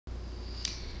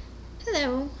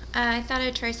Hello, I thought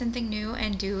I'd try something new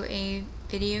and do a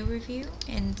video review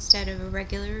instead of a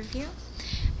regular review.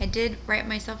 I did write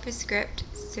myself a script,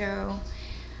 so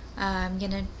I'm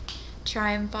gonna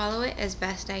try and follow it as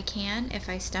best I can. If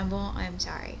I stumble, I'm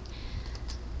sorry.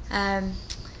 I'm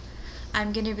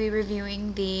gonna be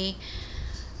reviewing the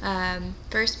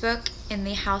first book in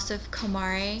the House of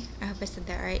Komare, I hope I said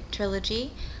that right,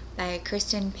 trilogy by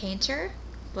Kristen Painter,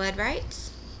 Blood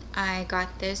Rights. I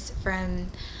got this from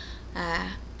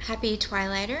Happy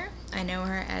Twilighter. I know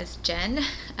her as Jen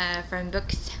from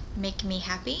Books Make Me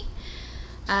Happy.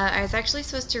 I was actually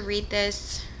supposed to read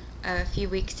this a few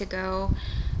weeks ago.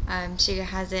 She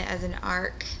has it as an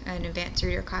ARC, an advanced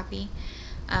reader copy.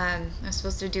 I was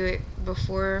supposed to do it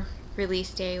before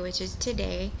release day, which is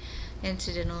today,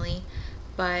 incidentally,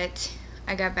 but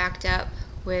I got backed up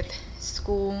with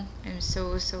school. I'm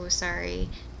so sorry,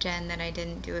 Jen, that I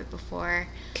didn't do it before.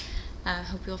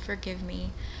 Hope you'll forgive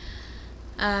me.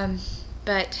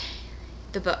 But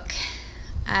the book,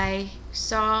 I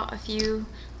saw a few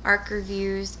ARC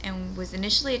reviews and was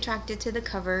initially attracted to the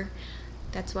cover.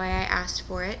 That's why I asked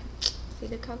for it. See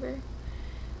the cover?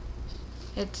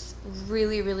 It's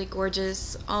really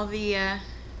gorgeous. All the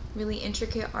really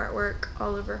intricate artwork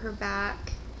all over her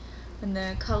back, and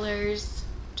the colors,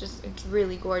 just, it's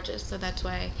really gorgeous. So that's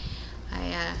why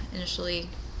I initially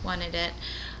wanted it.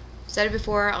 I've said it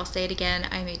before, I'll say it again,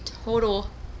 I'm a total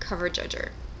cover judger.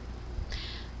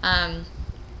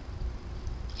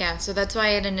 Yeah, so that's why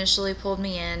it initially pulled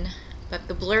me in, but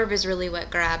the blurb is really what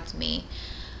grabbed me,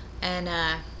 and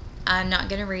I'm not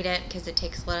going to read it because it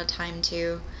takes a lot of time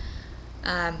to.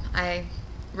 I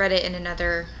read it in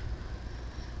another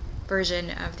version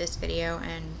of this video,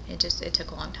 and it took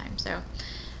a long time, so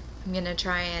I'm going to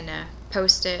try and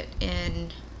post it in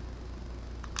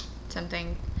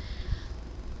something.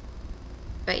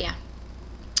 But yeah,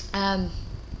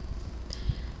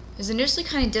 it was initially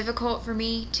kind of difficult for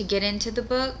me to get into the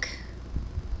book.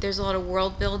 There's a lot of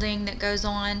world building that goes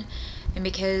on, and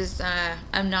because I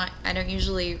don't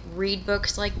usually read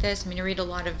books like this. I mean, I read a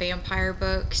lot of vampire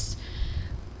books,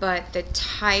 but the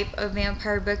type of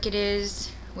vampire book it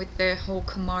is, with the whole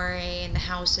Komare and the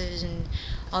houses and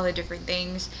all the different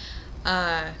things,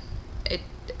 it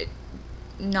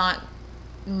not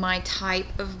my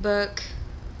type of book.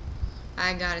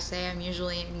 I gotta say, I'm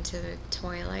usually into the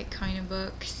Twilight kind of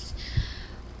books,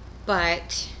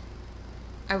 but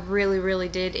I really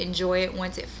did enjoy it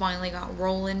once it finally got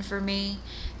rolling for me.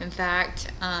 In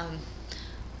fact,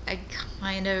 I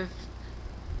kind of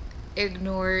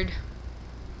ignored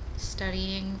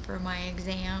studying for my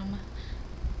exam,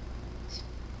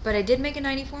 but I did make a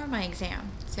 94 on my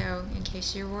exam, so in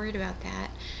case you're worried about that.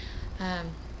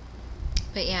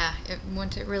 But yeah,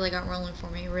 once it really got rolling for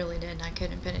me, it really did, and I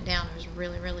couldn't pin it down. It was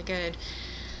really good.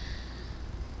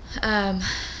 I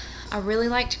really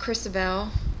liked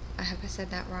Chrisabel. I hope I said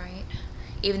that right.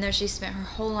 Even though she spent her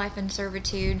whole life in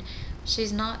servitude,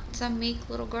 she's not some meek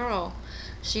little girl.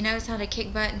 She knows how to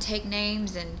kick butt and take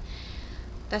names, and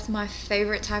that's my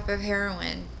favorite type of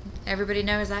heroine. Everybody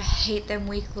knows I hate them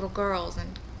weak little girls,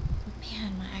 and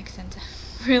man, my accent's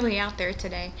really out there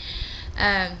today.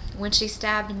 When she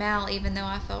stabbed Mal, even though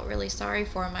I felt really sorry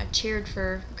for him, I cheered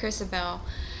for Chrisabel,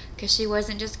 because she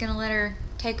wasn't just going to let her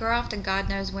take her off to God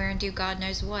knows where and do God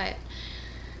knows what.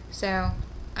 So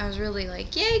I was really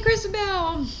like, yay,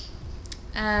 Chrisabel!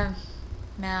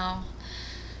 Mal,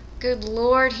 good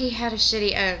lord, he had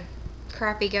a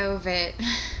crappy go of it.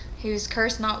 He was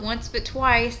cursed not once but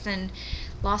twice, and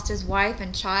lost his wife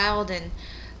and child, and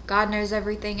God knows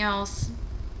everything else.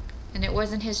 And it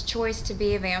wasn't his choice to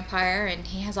be a vampire, and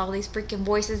he has all these freaking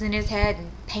voices in his head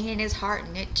and pain in his heart,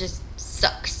 and it just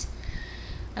sucks.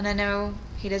 And I know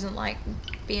he doesn't like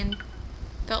being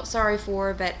felt sorry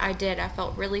for, but I did. I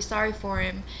felt really sorry for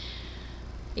him,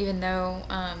 even though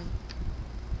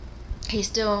he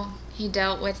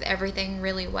dealt with everything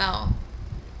really well,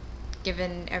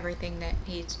 given everything that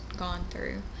he's gone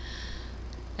through.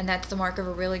 And that's the mark of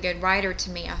a really good writer to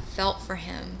me. I felt for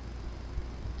him.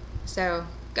 So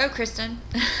go, Kristen.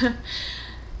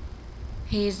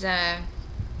 He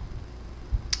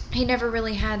never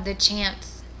really had the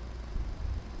chance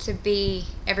to be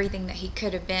everything that he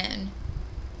could have been.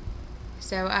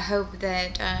 So I hope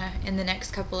that in the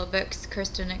next couple of books,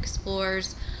 Kristen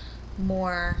explores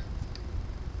more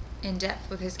in depth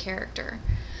with his character.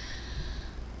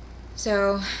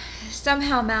 So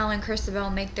somehow Mal and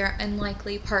Chrisabel make their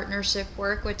unlikely partnership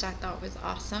work, which I thought was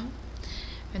awesome.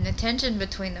 And the tension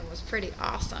between them was pretty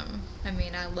awesome. I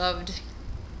mean, I loved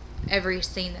every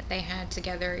scene that they had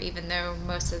together, even though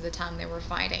most of the time they were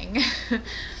fighting.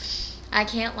 I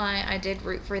can't lie, I did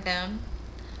root for them.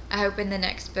 I hope in the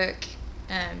next book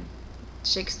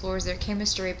she explores their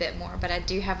chemistry a bit more, but I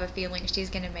do have a feeling she's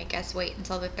going to make us wait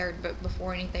until the third book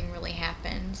before anything really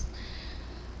happens.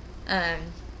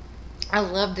 I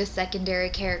love the secondary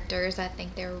characters. I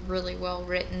think they're really well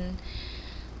written.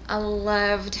 I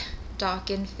loved Doc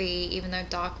and Fee, even though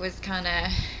Doc was kind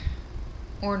of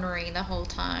ornery the whole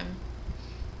time.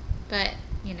 But,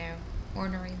 you know,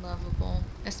 ornery, lovable.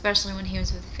 Especially when he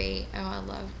was with Fee. Oh, I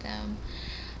loved them.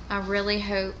 I really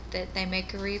hope that they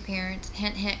make a reappearance.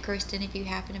 Hint, hint, Kristen, if you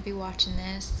happen to be watching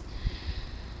this.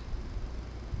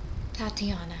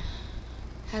 Tatiana.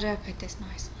 How do I put this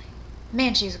nicely?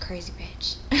 Man, she's a crazy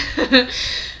bitch.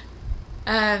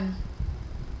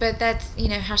 But that's, you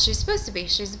know, how she's supposed to be.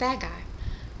 She's a bad guy.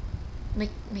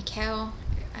 Mikhail,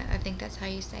 I think that's how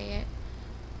you say it.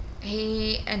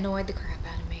 He annoyed the crap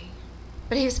out of me.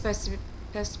 But he was supposed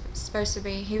to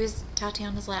be. He was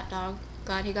Tatiana's lapdog.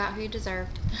 Glad he got who he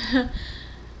deserved.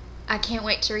 I can't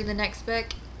wait to read the next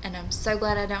book, and I'm so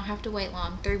glad I don't have to wait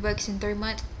long. 3 books in 3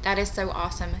 months. That is so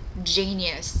awesome.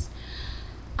 Genius.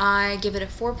 I give it a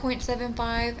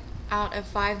 4.75 out of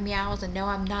 5 meows, and no,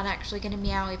 I'm not actually going to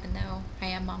meow, even though I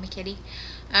am MamaKitty.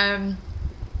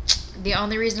 The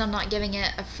only reason I'm not giving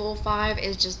it a full 5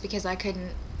 is just because I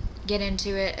couldn't get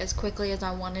into it as quickly as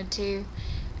I wanted to,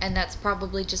 and that's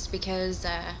probably just because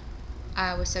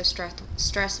I was so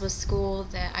stressed with school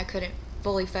that I couldn't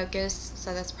fully focus,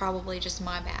 so that's probably just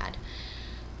my bad.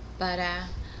 But I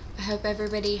hope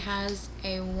everybody has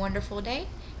a wonderful day,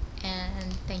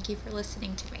 and thank you for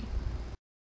listening to me.